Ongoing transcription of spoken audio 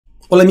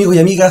Hola amigos y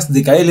amigas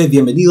de KL,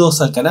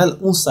 bienvenidos al canal,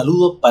 un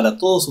saludo para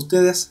todos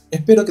ustedes,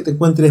 espero que te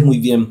encuentres muy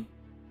bien.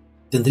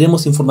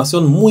 Tendremos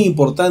información muy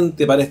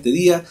importante para este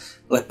día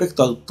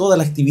respecto a toda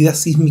la actividad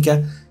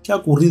sísmica que ha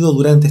ocurrido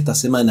durante esta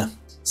semana.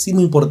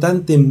 Sismo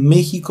importante en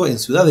México, en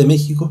Ciudad de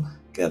México,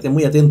 quédate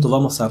muy atento,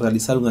 vamos a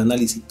realizar un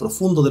análisis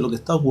profundo de lo que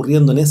está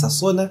ocurriendo en esa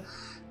zona,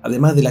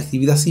 además de la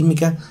actividad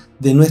sísmica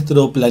de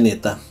nuestro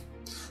planeta.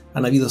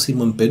 Han habido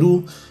sismo en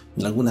Perú,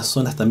 en algunas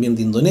zonas también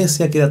de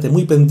Indonesia, quédate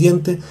muy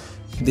pendiente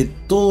de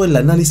todo el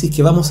análisis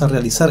que vamos a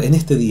realizar en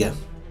este día.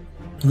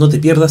 No te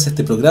pierdas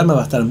este programa,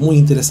 va a estar muy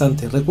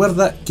interesante.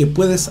 Recuerda que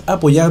puedes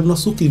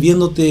apoyarnos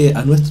suscribiéndote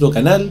a nuestro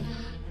canal,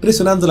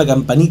 presionando la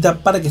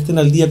campanita para que estén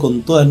al día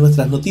con todas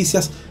nuestras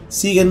noticias.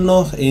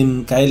 Síguenos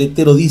en KL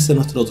Te lo dice,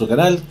 nuestro otro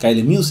canal,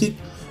 KL Music.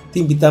 Te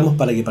invitamos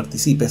para que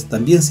participes.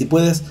 También, si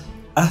puedes,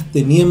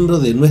 hazte miembro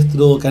de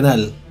nuestro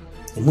canal.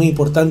 Es muy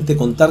importante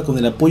contar con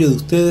el apoyo de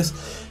ustedes,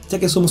 ya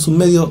que somos un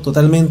medio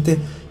totalmente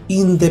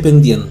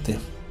independiente.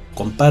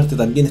 Comparte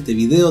también este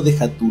video,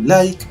 deja tu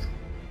like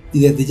y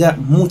desde ya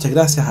muchas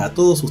gracias a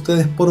todos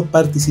ustedes por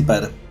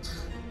participar.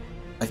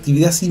 La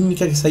actividad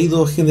sísmica que se ha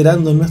ido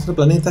generando en nuestro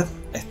planeta,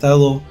 ha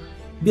estado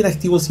bien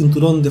activo el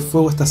cinturón de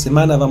fuego esta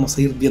semana. Vamos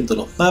a ir viendo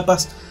los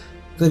mapas,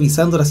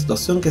 revisando la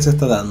situación que se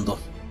está dando.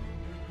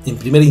 En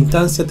primera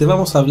instancia te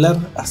vamos a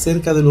hablar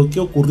acerca de lo que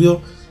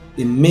ocurrió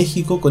en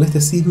México con este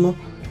sismo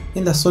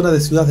en la zona de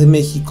Ciudad de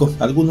México.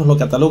 Algunos lo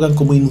catalogan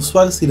como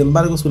inusual, sin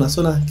embargo es una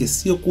zona que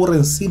sí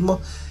ocurren sismos,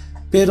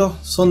 pero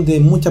son de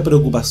mucha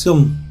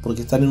preocupación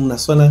porque están en una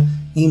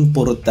zona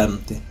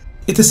importante.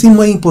 Este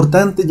sismo es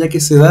importante ya que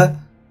se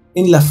da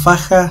en la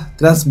faja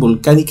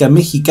transvolcánica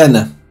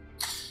mexicana.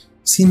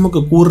 Sismo que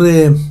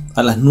ocurre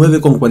a las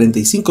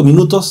 9:45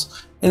 minutos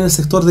en el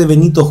sector de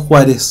Benito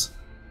Juárez,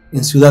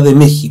 en Ciudad de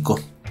México.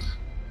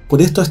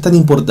 Por esto es tan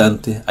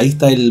importante. Ahí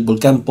está el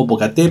volcán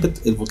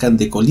Popocatépetl, el volcán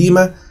de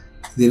Colima.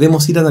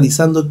 Debemos ir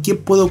analizando qué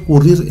puede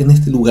ocurrir en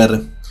este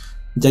lugar,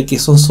 ya que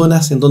son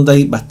zonas en donde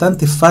hay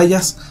bastantes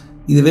fallas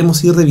y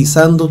debemos ir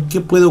revisando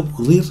qué puede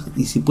ocurrir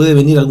y si puede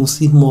venir algún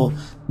sismo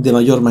de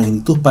mayor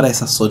magnitud para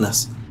esas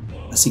zonas.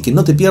 Así que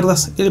no te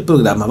pierdas el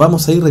programa,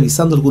 vamos a ir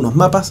revisando algunos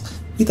mapas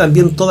y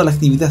también toda la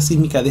actividad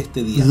sísmica de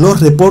este día. Los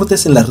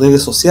reportes en las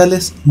redes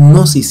sociales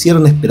no se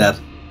hicieron esperar.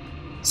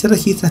 Se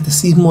registra este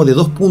sismo de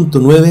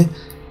 2.9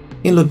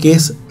 en lo que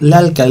es la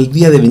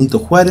alcaldía de Benito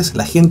Juárez.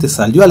 La gente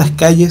salió a las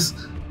calles,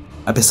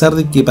 a pesar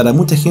de que para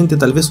mucha gente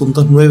tal vez un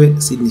 2.9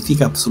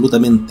 significa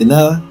absolutamente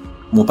nada.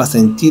 Como pasa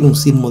en Chile, un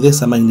sismo de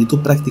esa magnitud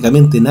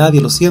prácticamente nadie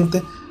lo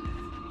siente,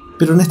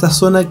 pero en esta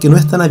zona que no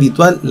es tan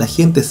habitual la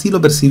gente sí lo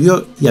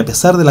percibió y a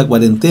pesar de la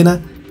cuarentena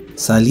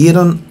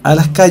salieron a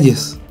las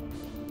calles.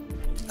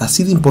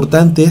 Así de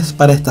importante es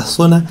para esta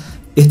zona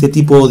este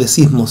tipo de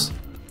sismos,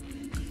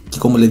 que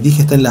como les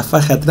dije está en la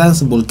faja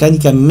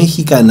transvolcánica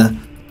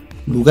mexicana,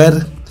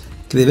 lugar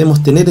que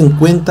debemos tener en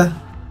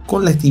cuenta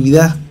con la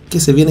actividad que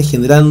se viene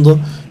generando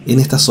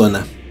en esta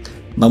zona.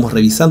 Vamos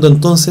revisando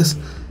entonces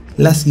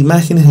las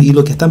imágenes y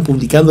lo que están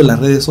publicando en las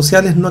redes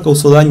sociales. No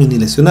causó daños ni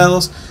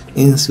lesionados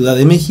en Ciudad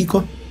de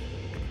México.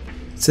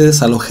 Se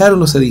desalojaron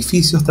los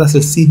edificios tras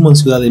el sismo en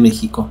Ciudad de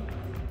México.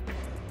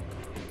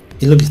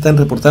 Es lo que están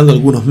reportando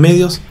algunos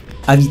medios.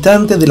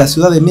 Habitantes de la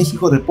Ciudad de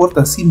México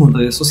reportan sismo en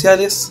redes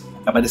sociales.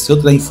 Aparece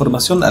otra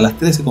información a las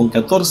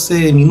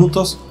 13:14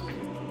 minutos.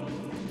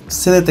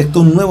 Se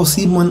detectó un nuevo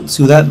sismo en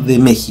Ciudad de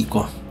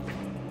México.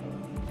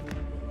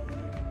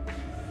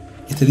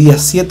 Este día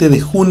 7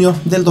 de junio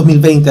del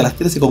 2020 a las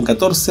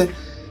 13:14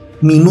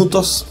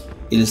 minutos,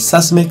 el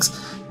CDMX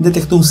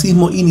detectó un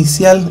sismo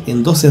inicial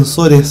en dos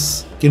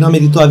sensores que no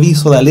ameritó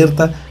aviso de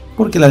alerta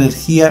porque la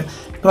energía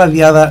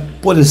radiada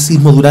por el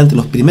sismo durante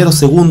los primeros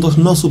segundos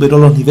no superó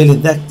los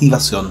niveles de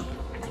activación.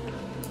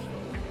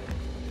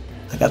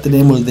 Acá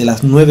tenemos el de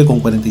las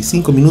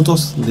 9:45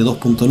 minutos de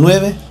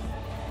 2.9.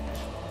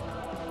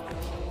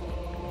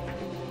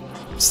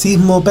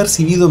 Sismo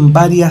percibido en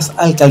varias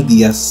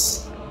alcaldías.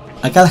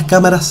 Acá las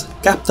cámaras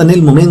captan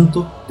el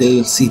momento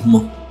del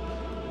sismo.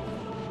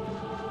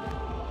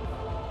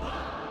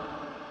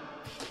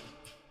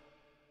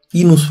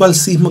 Inusual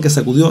sismo que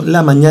sacudió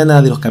la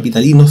mañana de los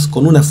capitalinos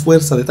con una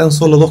fuerza de tan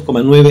solo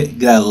 2,9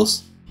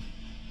 grados.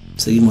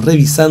 Seguimos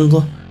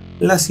revisando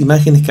las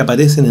imágenes que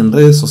aparecen en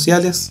redes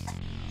sociales.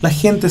 La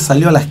gente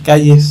salió a las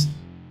calles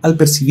al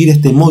percibir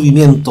este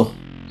movimiento.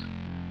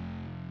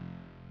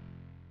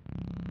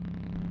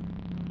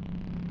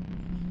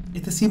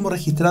 Este sismo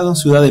registrado en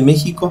Ciudad de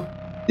México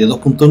de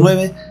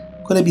 2.9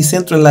 con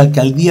epicentro en la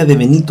alcaldía de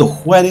Benito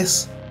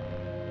Juárez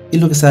es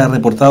lo que se ha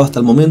reportado hasta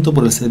el momento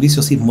por el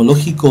Servicio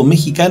Sismológico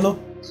Mexicano.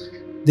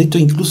 De hecho,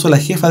 incluso la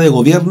jefa de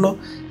gobierno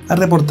ha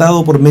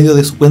reportado por medio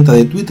de su cuenta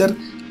de Twitter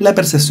la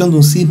percepción de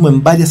un sismo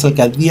en varias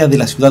alcaldías de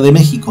la Ciudad de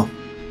México.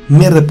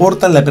 Me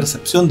reportan la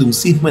percepción de un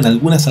sismo en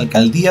algunas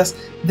alcaldías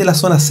de la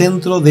zona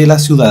centro de la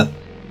ciudad.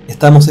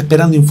 Estamos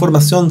esperando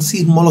información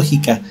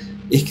sismológica,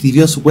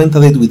 escribió en su cuenta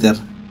de Twitter.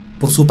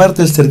 Por su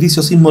parte, el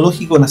Servicio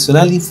Sismológico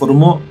Nacional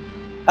informó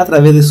a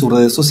través de sus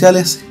redes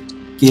sociales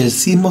que el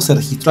sismo se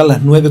registró a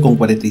las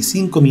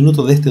 9:45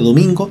 minutos de este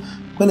domingo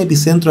con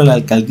epicentro en la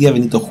alcaldía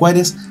Benito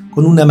Juárez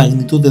con una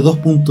magnitud de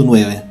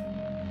 2.9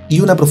 y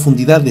una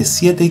profundidad de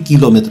 7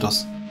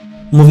 kilómetros.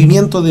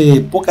 Movimiento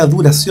de poca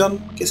duración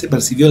que se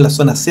percibió en la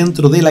zona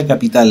centro de la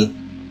capital.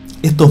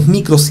 Estos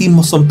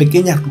microsismos son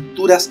pequeñas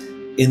rupturas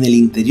en el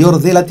interior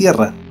de la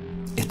Tierra.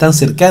 Están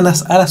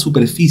cercanas a la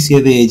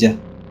superficie de ella.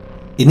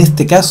 En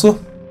este caso,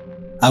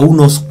 a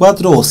unos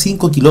 4 o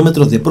 5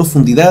 kilómetros de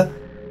profundidad,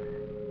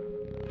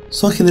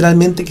 son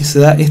generalmente que se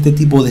da este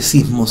tipo de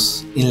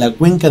sismos en la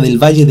cuenca del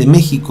Valle de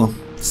México.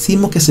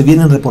 Sismos que se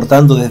vienen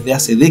reportando desde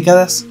hace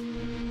décadas,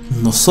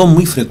 no son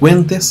muy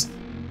frecuentes,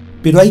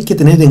 pero hay que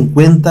tener en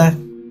cuenta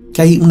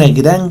que hay una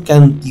gran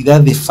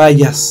cantidad de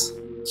fallas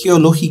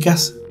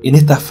geológicas en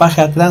esta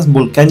faja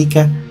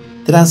transvolcánica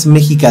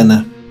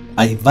transmexicana.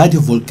 Hay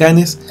varios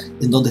volcanes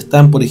en donde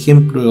están, por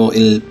ejemplo,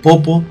 el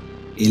Popo,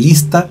 el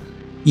Ista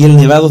y el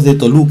Nevado de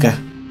Toluca.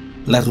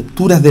 Las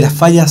rupturas de las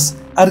fallas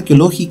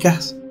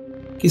arqueológicas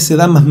que se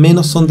dan más o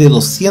menos son de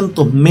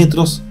 200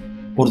 metros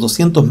por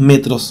 200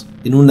 metros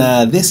en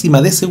una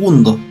décima de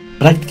segundo.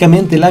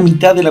 Prácticamente la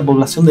mitad de la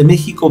población de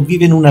México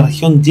vive en una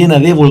región llena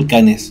de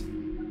volcanes,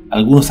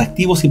 algunos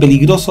activos y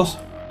peligrosos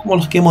como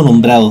los que hemos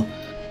nombrado.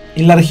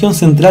 En la región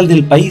central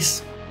del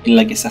país, en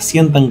la que se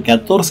asientan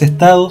 14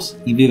 estados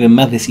y viven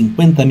más de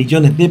 50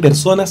 millones de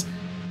personas,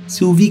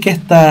 se ubica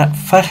esta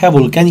faja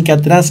volcánica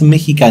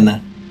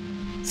transmexicana.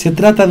 Se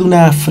trata de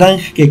una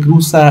franja que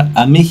cruza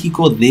a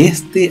México de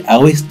este a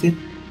oeste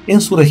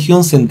en su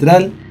región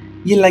central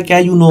y en la que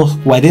hay unos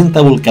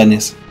 40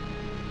 volcanes,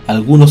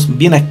 algunos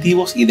bien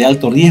activos y de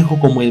alto riesgo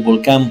como el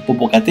volcán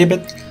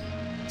Popocatépetl,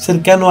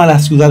 cercano a la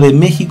Ciudad de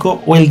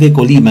México, o el de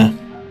Colima,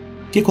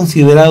 que es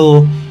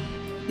considerado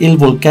el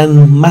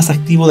volcán más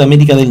activo de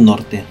América del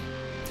Norte.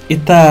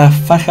 Esta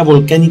faja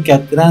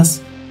volcánica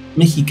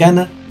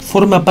transmexicana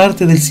forma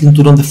parte del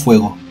Cinturón de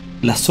Fuego,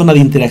 la zona de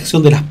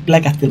interacción de las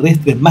placas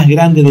terrestres más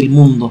grande del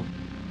mundo,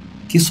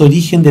 que es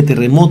origen de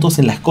terremotos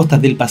en las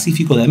costas del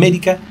Pacífico de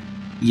América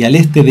y al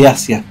este de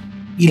Asia,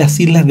 y las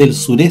islas del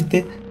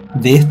sureste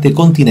de este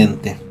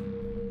continente.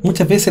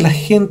 Muchas veces la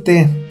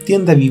gente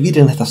tiende a vivir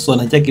en estas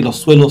zonas, ya que los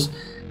suelos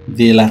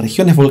de las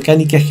regiones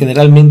volcánicas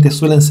generalmente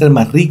suelen ser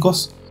más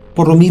ricos.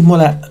 Por lo mismo,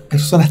 las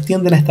personas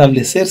tienden a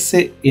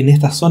establecerse en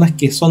estas zonas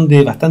que son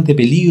de bastante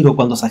peligro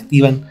cuando se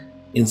activan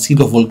en sí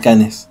los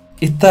volcanes.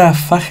 Esta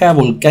faja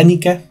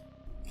volcánica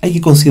hay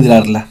que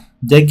considerarla,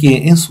 ya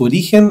que en su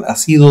origen ha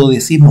sido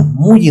de sismos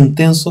muy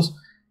intensos,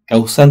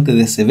 causantes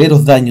de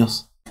severos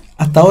daños.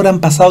 Hasta ahora han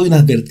pasado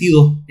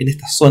inadvertidos en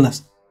estas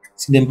zonas.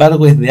 Sin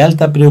embargo, es de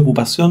alta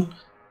preocupación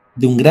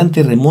de un gran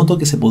terremoto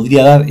que se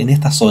podría dar en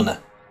esta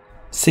zona.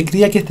 Se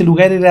creía que este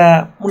lugar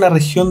era una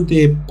región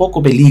de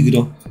poco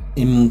peligro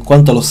en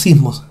cuanto a los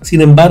sismos.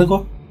 Sin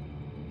embargo,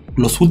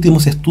 los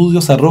últimos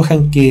estudios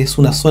arrojan que es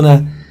una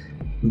zona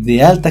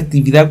de alta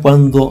actividad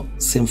cuando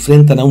se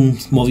enfrentan a un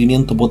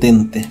movimiento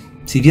potente.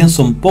 Si bien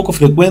son poco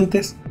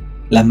frecuentes,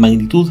 las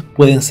magnitudes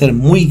pueden ser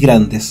muy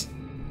grandes.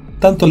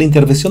 Tanto la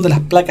intervención de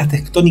las placas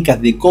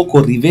tectónicas de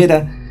Coco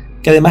Rivera,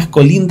 que además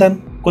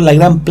colindan con la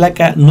gran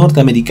placa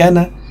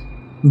norteamericana,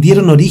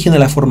 dieron origen a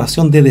la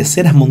formación de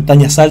decenas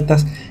montañas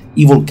altas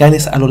y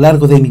volcanes a lo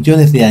largo de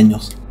millones de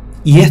años.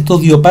 Y esto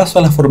dio paso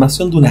a la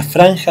formación de una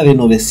franja de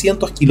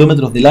 900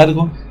 kilómetros de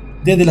largo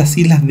desde las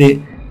islas de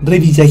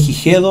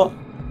Revillagigedo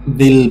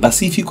del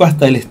Pacífico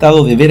hasta el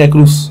estado de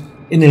Veracruz,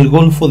 en el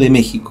Golfo de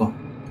México.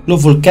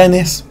 Los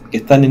volcanes que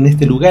están en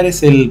este lugar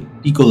es el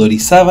Pico de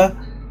Orizaba,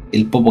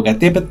 el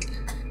Popocatépetl,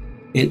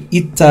 el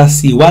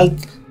Iztaccíhuatl,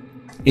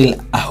 el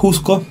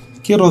Ajusco,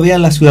 que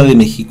rodean la Ciudad de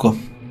México.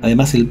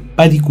 Además el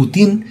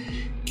Paricutín,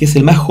 que es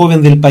el más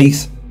joven del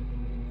país,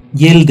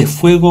 y el de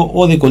Fuego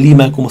o de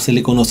Colima, como se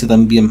le conoce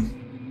también,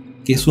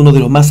 que es uno de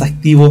los más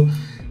activos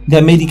de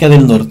América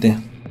del Norte.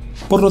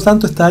 Por lo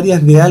tanto, esta área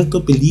es de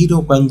alto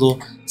peligro cuando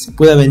se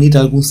pueda venir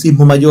algún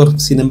sismo mayor.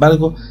 Sin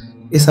embargo,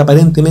 es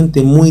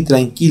aparentemente muy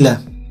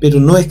tranquila, pero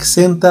no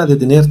exenta de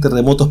tener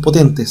terremotos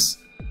potentes,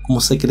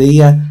 como se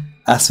creía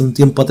hace un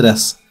tiempo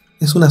atrás.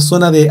 Es una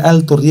zona de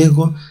alto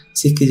riesgo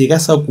si es que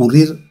llegase a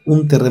ocurrir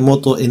un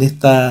terremoto en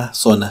esta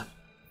zona.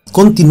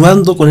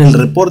 Continuando con el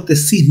reporte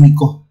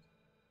sísmico,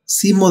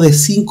 sismo de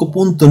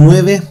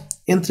 5.9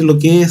 entre lo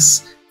que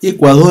es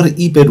Ecuador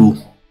y Perú.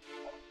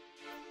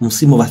 Un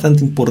sismo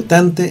bastante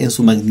importante en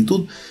su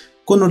magnitud,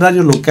 con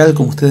horario local,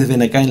 como ustedes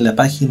ven acá en la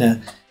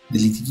página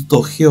del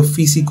Instituto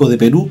Geofísico de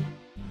Perú,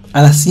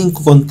 a las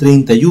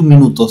 5:31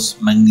 minutos,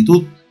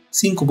 magnitud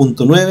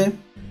 5.9,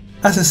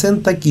 a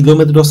 60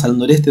 kilómetros al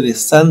noreste de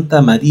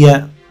Santa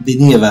María de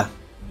Nieva,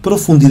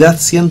 profundidad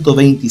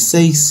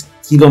 126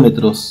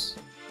 kilómetros.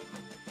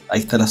 Ahí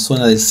está la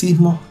zona del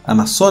sismo,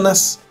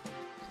 Amazonas,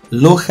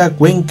 Loja,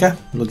 Cuenca,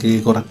 lo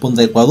que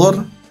corresponde a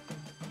Ecuador.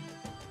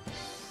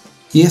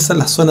 Y esa es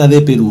la zona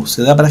de Perú,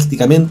 se da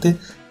prácticamente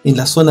en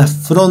la zona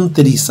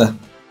fronteriza.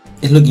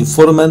 Es lo que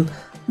informan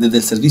desde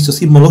el Servicio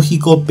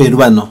Sismológico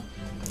peruano.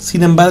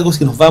 Sin embargo,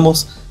 si nos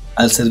vamos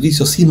al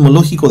Servicio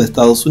Sismológico de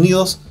Estados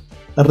Unidos,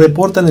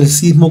 reportan el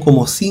sismo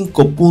como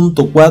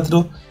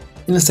 5.4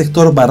 en el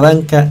sector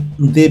Barranca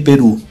de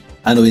Perú,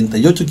 a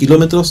 98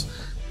 kilómetros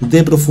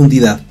de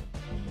profundidad.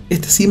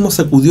 Este sismo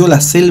sacudió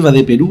la selva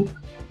de Perú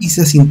y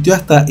se sintió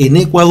hasta en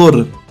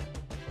Ecuador.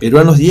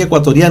 Peruanos y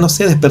ecuatorianos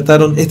se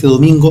despertaron este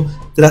domingo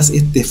tras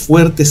este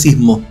fuerte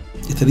sismo,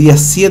 este día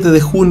 7 de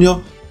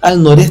junio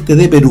al noreste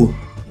de Perú.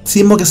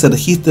 Sismo que se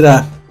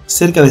registra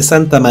cerca de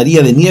Santa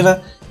María de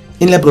Nieva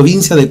en la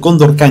provincia de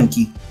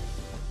Condorcanqui,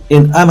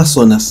 en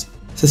Amazonas.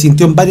 Se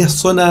sintió en varias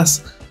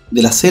zonas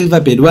de la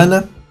selva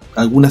peruana,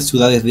 algunas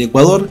ciudades de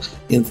Ecuador,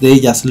 entre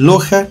ellas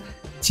Loja,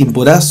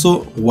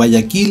 Chimborazo,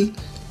 Guayaquil,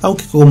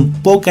 aunque con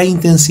poca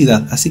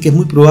intensidad, así que es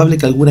muy probable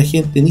que alguna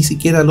gente ni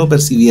siquiera lo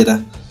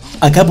percibiera.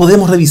 Acá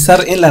podemos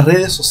revisar en las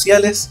redes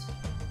sociales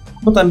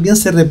cómo también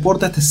se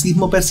reporta este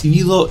sismo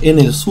percibido en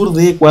el sur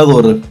de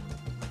Ecuador.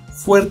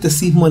 Fuerte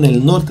sismo en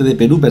el norte de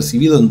Perú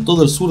percibido en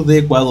todo el sur de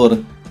Ecuador.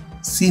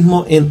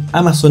 Sismo en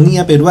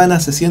Amazonía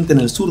peruana se siente en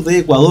el sur de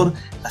Ecuador,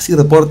 así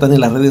reportan en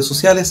las redes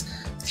sociales.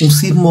 Un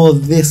sismo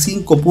de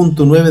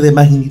 5.9 de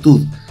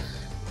magnitud.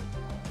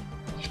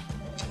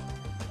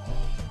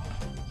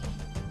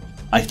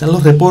 Ahí están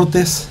los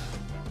reportes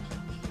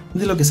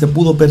de lo que se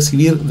pudo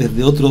percibir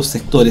desde otros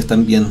sectores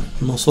también,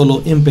 no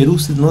solo en Perú,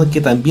 sino que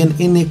también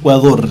en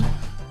Ecuador.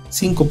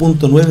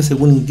 5.9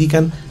 según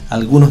indican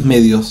algunos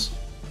medios.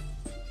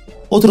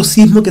 Otro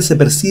sismo que se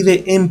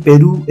percibe en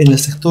Perú en el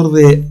sector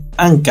de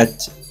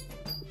Ancash.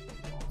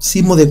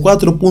 Sismo de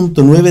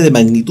 4.9 de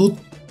magnitud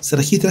se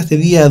registra este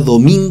día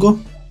domingo,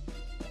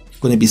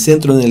 con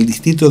epicentro en el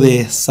distrito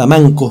de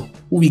Samanco,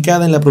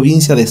 ubicada en la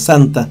provincia de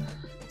Salta,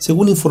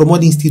 según informó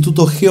el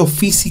Instituto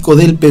Geofísico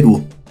del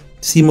Perú.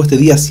 Sismo este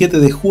día 7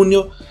 de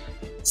junio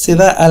se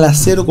da a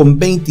las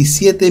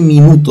 0:27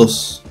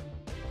 minutos.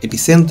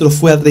 Epicentro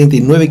fue a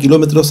 39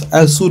 kilómetros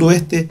al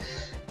suroeste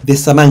de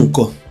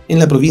Samanco, en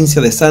la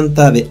provincia de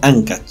Santa de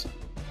Ancash.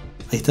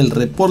 Ahí está el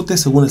reporte.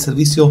 Según el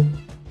servicio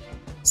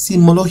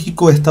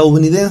sismológico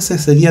estadounidense,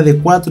 sería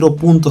de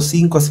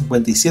 4.5 a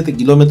 57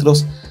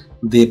 kilómetros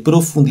de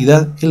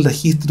profundidad el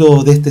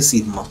registro de este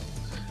sismo.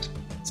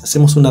 Si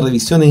hacemos una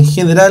revisión en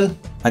general,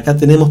 acá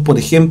tenemos por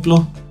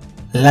ejemplo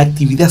la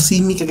actividad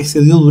sísmica que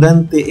se dio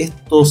durante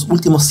estos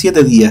últimos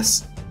 7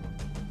 días.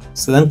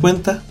 ¿Se dan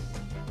cuenta?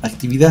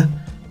 Actividad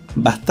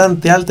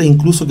bastante alta,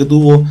 incluso que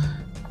tuvo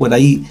por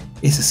ahí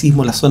ese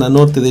sismo en la zona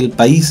norte del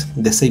país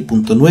de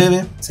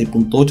 6.9,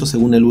 6.8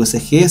 según el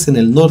USGS en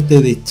el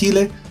norte de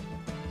Chile.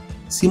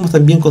 Sismos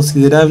también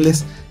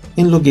considerables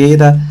en lo que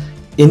era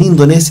en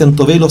Indonesia, en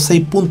Tovelo,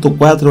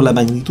 6.4 la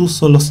magnitud.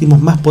 Son los sismos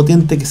más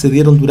potentes que se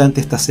dieron durante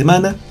esta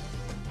semana,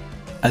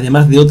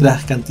 además de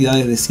otras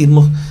cantidades de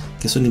sismos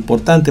que son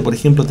importantes. Por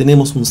ejemplo,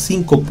 tenemos un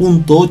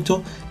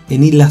 5.8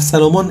 en Islas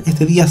Salomón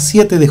este día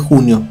 7 de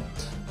junio.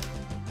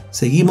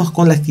 Seguimos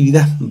con la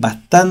actividad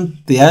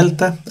bastante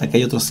alta. Acá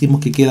hay otros sismos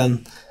que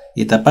quedan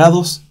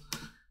tapados,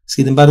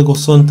 sin embargo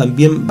son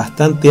también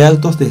bastante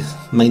altos, de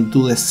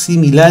magnitudes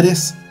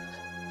similares,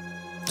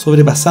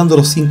 sobrepasando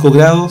los 5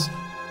 grados.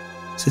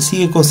 Se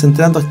sigue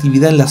concentrando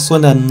actividad en la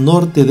zona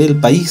norte del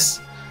país.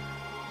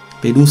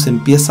 Perú se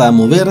empieza a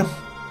mover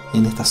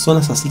en estas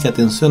zonas, así que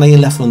atención ahí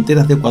en las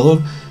fronteras de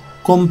Ecuador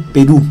con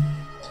Perú.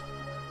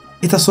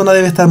 Esta zona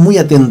debe estar muy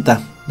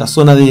atenta, la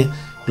zona de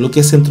lo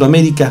que es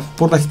Centroamérica,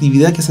 por la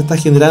actividad que se está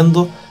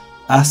generando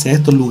hacia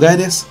estos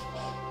lugares,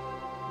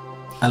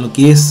 a lo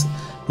que es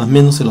más o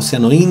menos el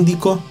Océano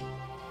Índico.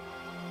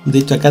 De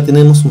hecho, acá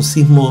tenemos un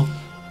sismo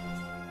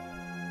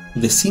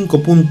de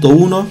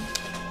 5.1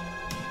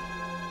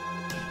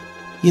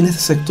 y en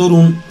este sector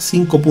un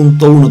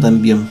 5.1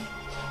 también,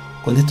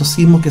 con estos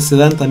sismos que se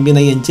dan también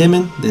ahí en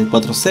Yemen del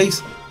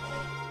 4.6.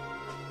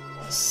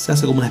 Se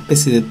hace como una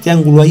especie de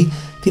triángulo ahí.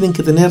 Tienen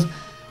que tener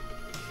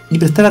y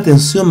prestar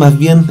atención más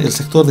bien el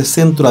sector de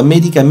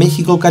Centroamérica,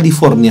 México,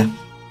 California.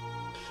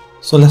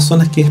 Son las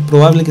zonas que es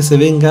probable que se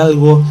venga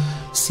algo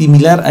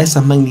similar a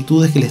esas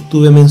magnitudes que les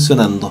estuve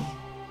mencionando.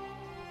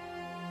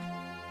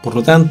 Por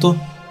lo tanto,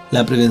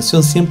 la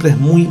prevención siempre es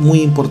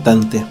muy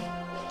importante.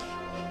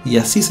 Y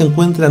así se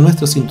encuentra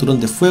nuestro cinturón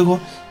de fuego,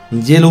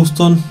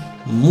 Yellowstone,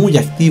 muy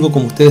activo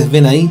como ustedes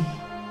ven ahí.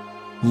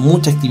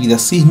 Mucha actividad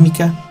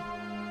sísmica.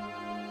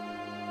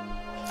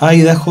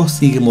 Idaho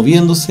sigue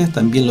moviéndose,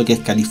 también lo que es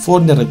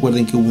California.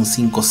 Recuerden que hubo un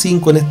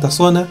 5.5 en esta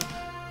zona.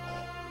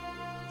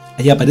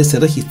 Ahí aparece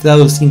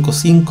registrado el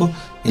 5.5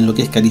 en lo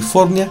que es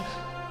California,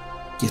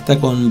 que está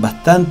con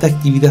bastante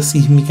actividad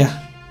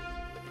sísmica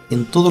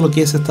en todo lo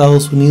que es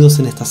Estados Unidos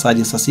en estas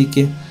áreas, así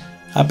que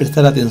a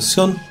prestar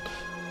atención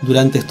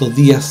durante estos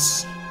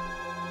días.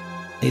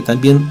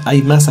 También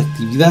hay más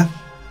actividad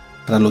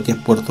para lo que es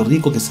Puerto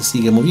Rico, que se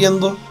sigue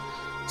moviendo.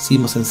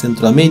 Sismos en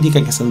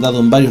Centroamérica que se han dado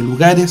en varios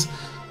lugares,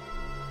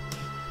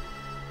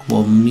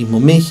 como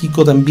mismo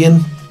México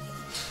también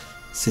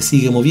se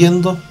sigue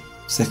moviendo.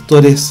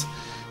 Sectores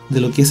de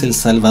lo que es El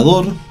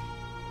Salvador,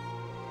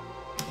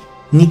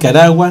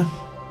 Nicaragua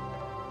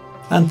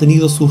han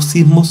tenido sus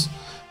sismos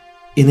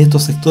en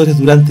estos sectores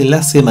durante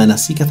la semana,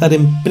 así que estar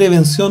en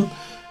prevención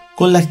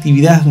con la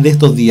actividad de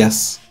estos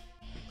días.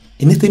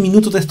 En este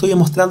minuto te estoy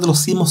mostrando los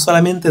sismos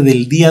solamente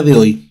del día de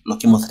hoy. Los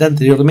que mostré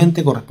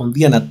anteriormente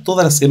correspondían a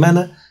toda la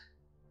semana.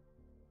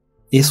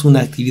 Es una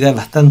actividad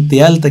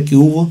bastante alta que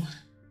hubo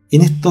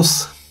en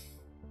estos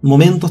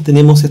momentos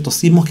tenemos estos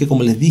sismos que,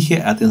 como les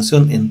dije,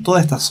 atención en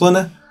toda esta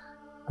zona,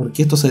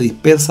 porque esto se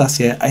dispersa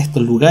hacia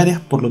estos lugares,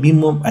 por lo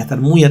mismo a estar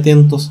muy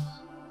atentos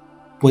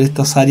por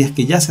estas áreas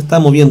que ya se está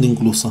moviendo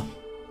incluso.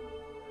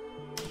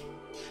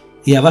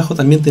 Y abajo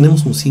también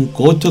tenemos un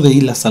 5.8 de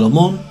Isla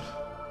Salomón.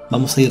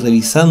 Vamos a ir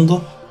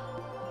revisando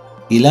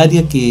el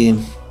área que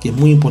es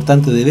muy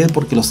importante de ver,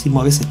 porque los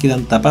sismos a veces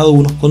quedan tapados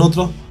unos con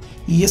otros,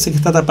 y ese que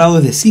está tapado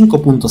es de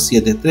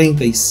 5.7,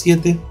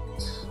 37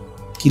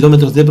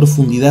 kilómetros de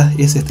profundidad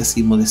es este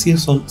sismo, es decir,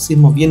 son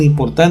sismos bien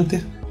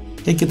importantes.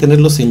 Hay que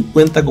tenerlos en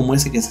cuenta, como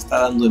ese que se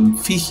está dando en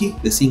Fiji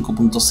de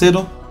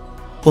 5.0,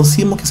 con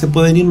sismos que se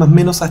pueden ir más o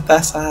menos hasta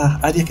esas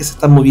áreas que se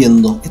están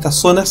moviendo, estas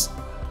zonas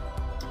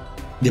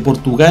de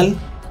Portugal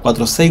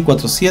 4.6,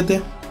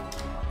 4.7,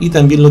 y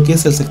también lo que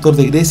es el sector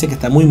de Grecia, que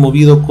está muy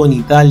movido con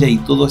Italia y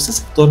todo ese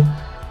sector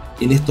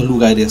en estos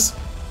lugares.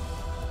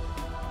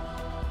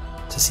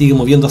 Se sigue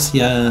moviendo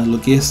hacia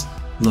lo que es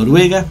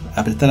Noruega.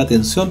 A prestar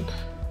atención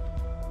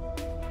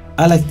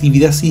a la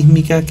actividad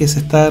sísmica que se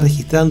está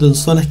registrando en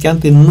zonas que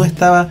antes no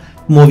estaba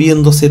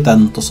moviéndose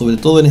tanto, sobre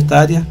todo en esta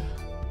área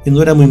que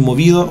no era muy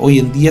movido. Hoy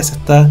en día se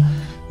está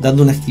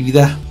dando una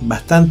actividad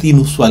bastante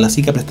inusual,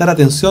 así que a prestar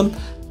atención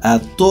a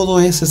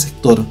todo ese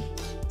sector.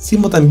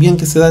 Sismo también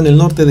que se da en el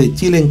norte de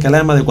Chile, en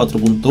Calama, de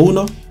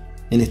 4.1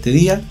 en este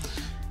día.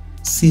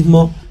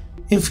 Sismo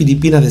en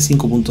Filipinas de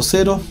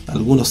 5.0,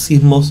 algunos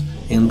sismos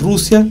en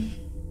Rusia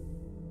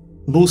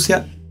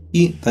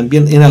y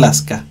también en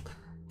Alaska,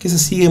 que se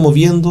sigue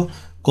moviendo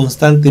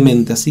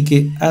constantemente, así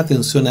que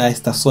atención a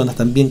estas zonas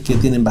también que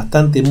tienen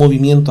bastante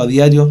movimiento a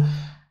diario.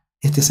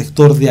 Este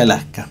sector de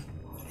Alaska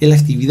es la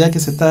actividad que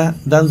se está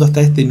dando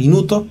hasta este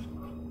minuto,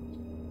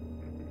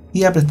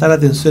 y a prestar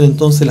atención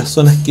entonces las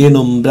zonas que he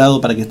nombrado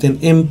para que estén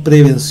en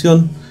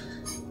prevención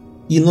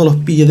y no los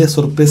pille de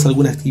sorpresa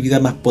alguna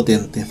actividad más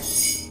potente.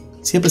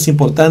 Siempre es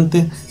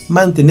importante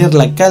mantener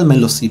la calma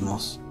en los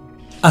sismos.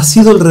 Ha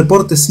sido el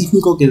reporte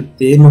sísmico que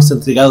te hemos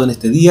entregado en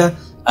este día.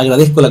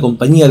 Agradezco la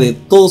compañía de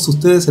todos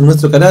ustedes en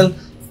nuestro canal.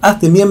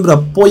 Hazte miembro,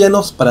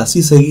 apóyanos para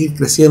así seguir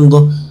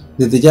creciendo.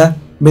 Desde ya,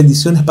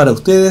 bendiciones para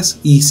ustedes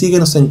y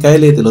síguenos en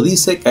KL Te Lo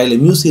Dice, KL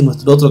Music,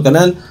 nuestro otro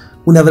canal.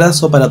 Un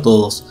abrazo para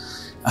todos.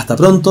 Hasta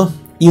pronto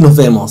y nos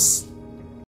vemos.